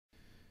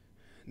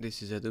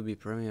This is Adobe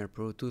Premiere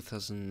Pro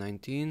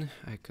 2019.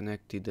 I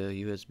connected a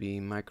USB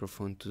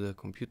microphone to the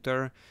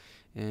computer,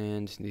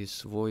 and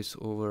this voice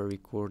over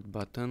record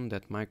button,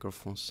 that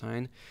microphone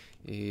sign,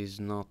 is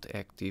not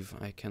active.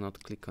 I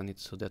cannot click on it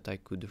so that I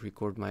could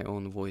record my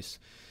own voice.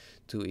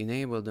 To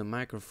enable the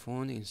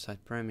microphone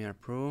inside Premiere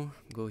Pro,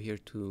 go here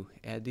to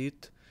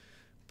Edit,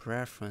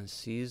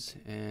 Preferences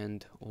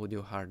and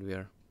Audio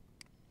Hardware.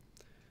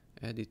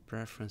 Edit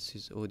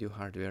Preferences, Audio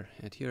Hardware,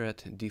 and here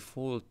at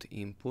Default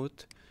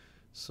Input,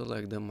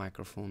 select the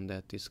microphone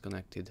that is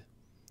connected.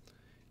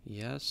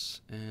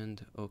 Yes,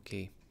 and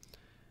OK.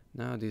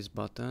 Now this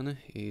button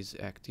is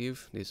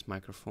active, this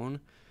microphone.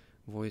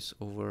 Voice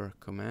over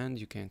command,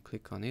 you can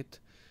click on it,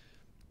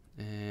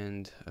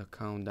 and a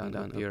countdown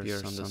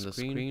appears on the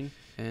screen,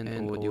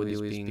 and audio is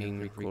being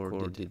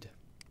recorded.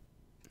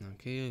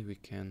 Okay, we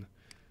can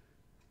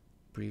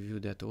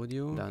preview that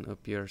audio. Countdown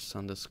appears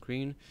on the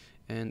screen,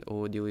 and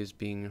audio is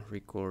being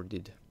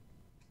recorded.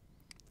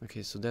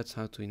 Okay, so that's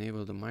how to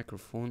enable the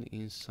microphone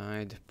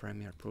inside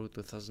Premiere Pro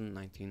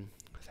 2019.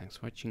 Thanks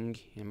for watching,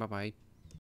 and bye bye.